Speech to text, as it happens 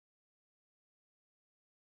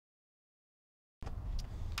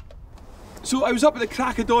So I was up at the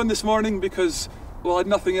crack of dawn this morning because, well, I had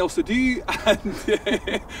nothing else to do, and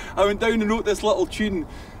I went down and wrote this little tune.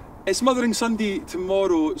 It's Mothering Sunday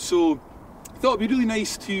tomorrow, so I thought it'd be really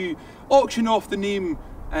nice to auction off the name,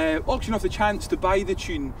 auction off the chance to buy the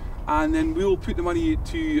tune, and then we'll put the money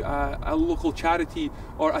to a local charity,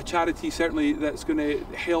 or a charity certainly that's going to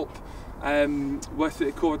help with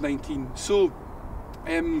COVID-19. So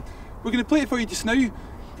we're going to play it for you just now.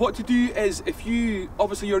 What to do is, if you,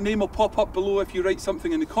 obviously your name will pop up below if you write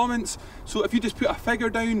something in the comments, so if you just put a figure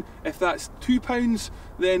down, if that's £2,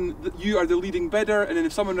 then you are the leading bidder, and then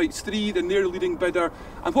if someone writes 3, then they're the leading bidder.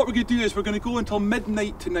 And what we're going to do is we're going to go until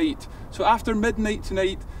midnight tonight. So after midnight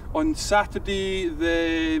tonight on Saturday,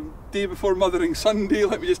 the day before Mothering Sunday,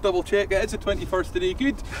 let me just double check, it is the 21st today,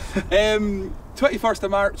 good, 21st of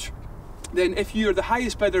March. Then if you're the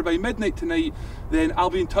highest bidder by midnight tonight, then I'll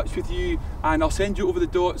be in touch with you and I'll send you over the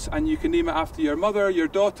dots, and you can name it after your mother, your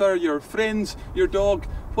daughter, your friends, your dog,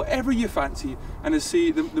 whatever you fancy. And as I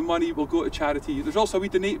say, the money will go to charity. There's also a wee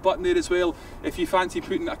donate button there as well. If you fancy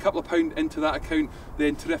putting a couple of £1 into that account,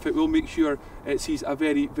 then terrific, we'll make sure it sees a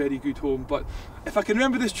very, very good home. But if I can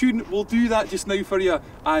remember this tune, we'll do that just now for you,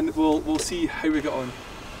 and we'll see how we get on.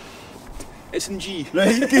 It's in G.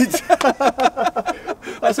 Right, good.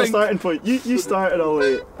 That's a starting point. You start and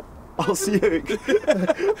I'll see how it,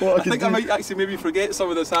 what I can do. I might actually maybe forget some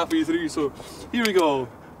of this halfway through, so here we go.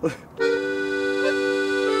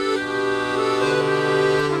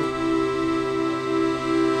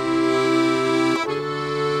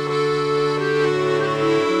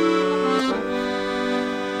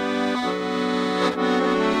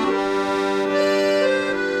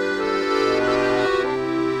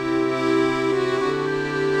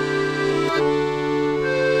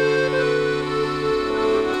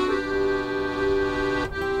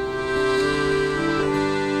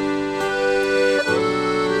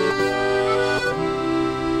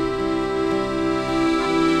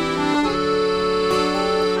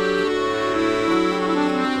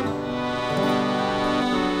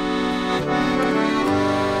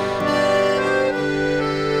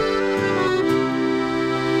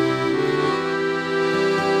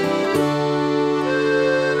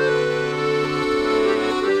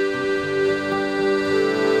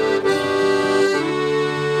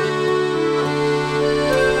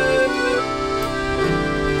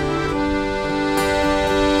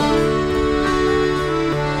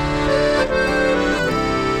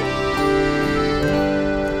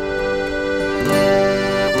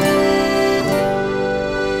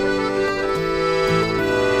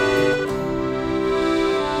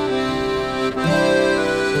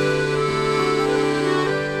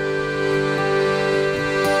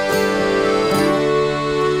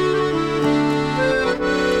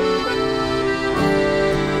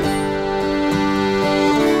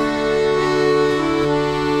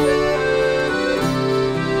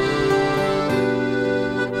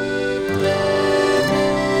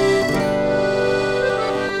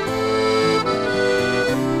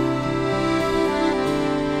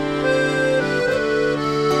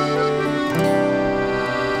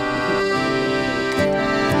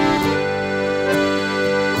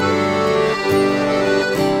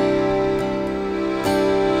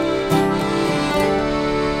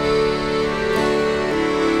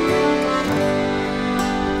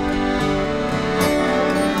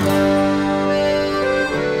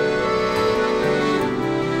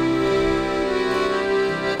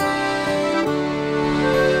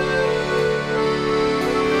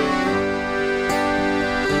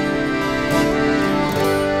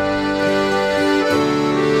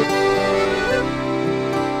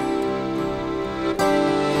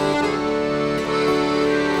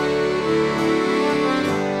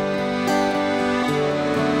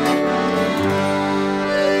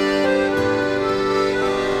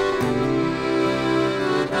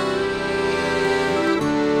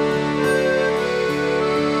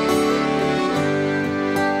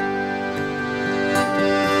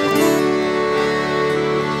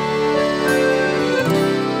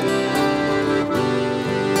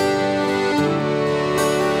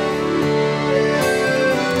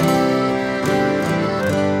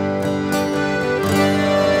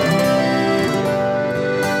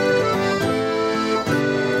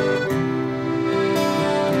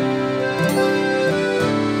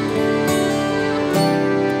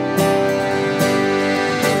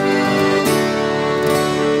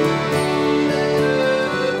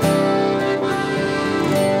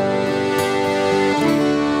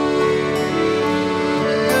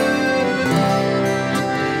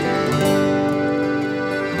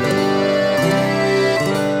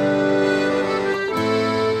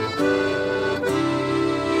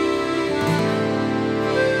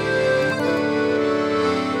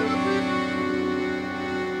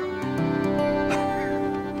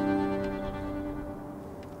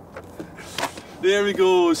 There we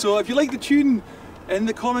go. So if you like the tune, in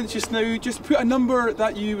the comments just now, just put a number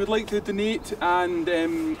that you would like to donate and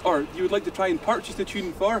or you would like to try and purchase the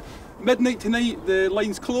tune for. Midnight tonight, the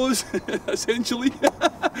lines close, essentially.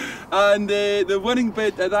 And the winning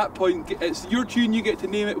bid at that point, it's your tune, you get to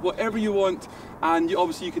name it whatever you want, and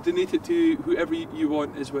obviously you could donate it to whoever you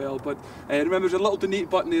want as well. But remember, there's a little donate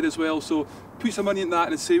button there as well, so put some money in that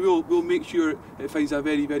and say we'll make sure it finds a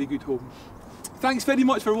very, very good home. Thanks very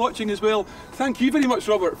much for watching as well. Thank you very much,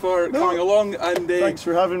 Robert, for coming along. And thanks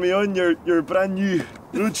for having me on your brand new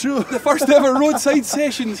roadshow. The first ever Roadside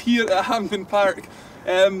Sessions here at Hampden Park.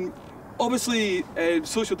 Obviously,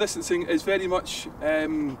 social distancing is very much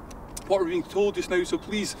what we're being told just now, so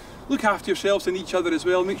please look after yourselves and each other as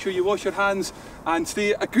well. Make sure you wash your hands and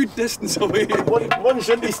stay a good distance away. one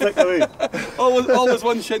shinty stick away. always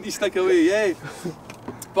one shinty stick away, yeah.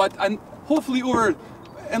 But, and hopefully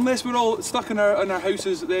unless we're all stuck in our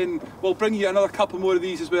houses, then we'll bring you another couple more of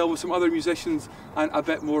these as well with some other musicians and a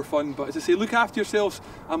bit more fun. But as I say, look after yourselves,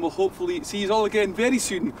 and we'll hopefully see you all again very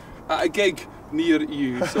soon at a gig near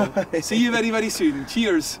you. So see you very, very soon.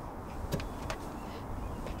 Cheers.